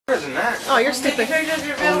better than that. Oh, you're stupid.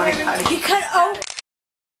 Oh my god. He cut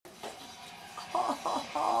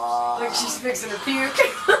Like she's fixing her puke.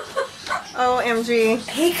 OMG.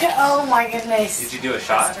 He cut. Oh my goodness. Did you do a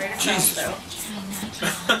shot? Jesus. Oh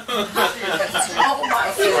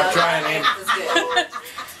my god. Trying it.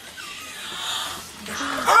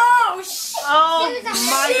 Oh shit. Oh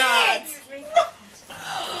my god.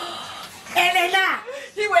 Elena.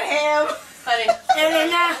 He went ham. Honey.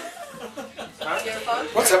 Elena.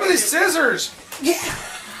 What's up with these scissors?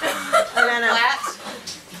 Elena. Flat.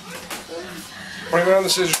 Bring it on the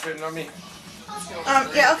scissors, bit, not me.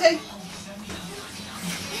 Yeah, okay.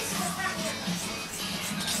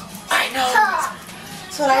 I know.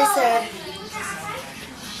 That's what I said.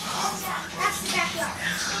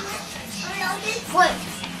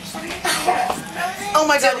 Oh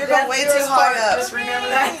my god, you're going way too high up. Just remember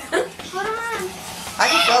that. I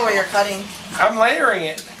can feel where you're cutting. I'm layering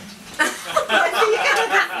it.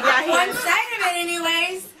 Yeah, he One is. side of it,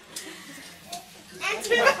 anyways.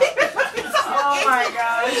 Oh my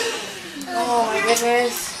gosh. Oh my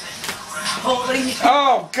goodness. Holy.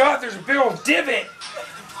 Oh god, there's a big old divot.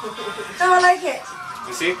 Oh, I like it.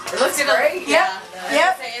 You see? It looks great. Yep.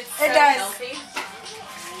 Yep. It does.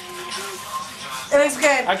 It looks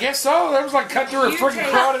good. I guess so. That was like cut through a freaking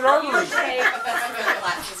carotid artery.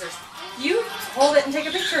 You hold it and take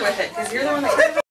a picture with it because you're the one that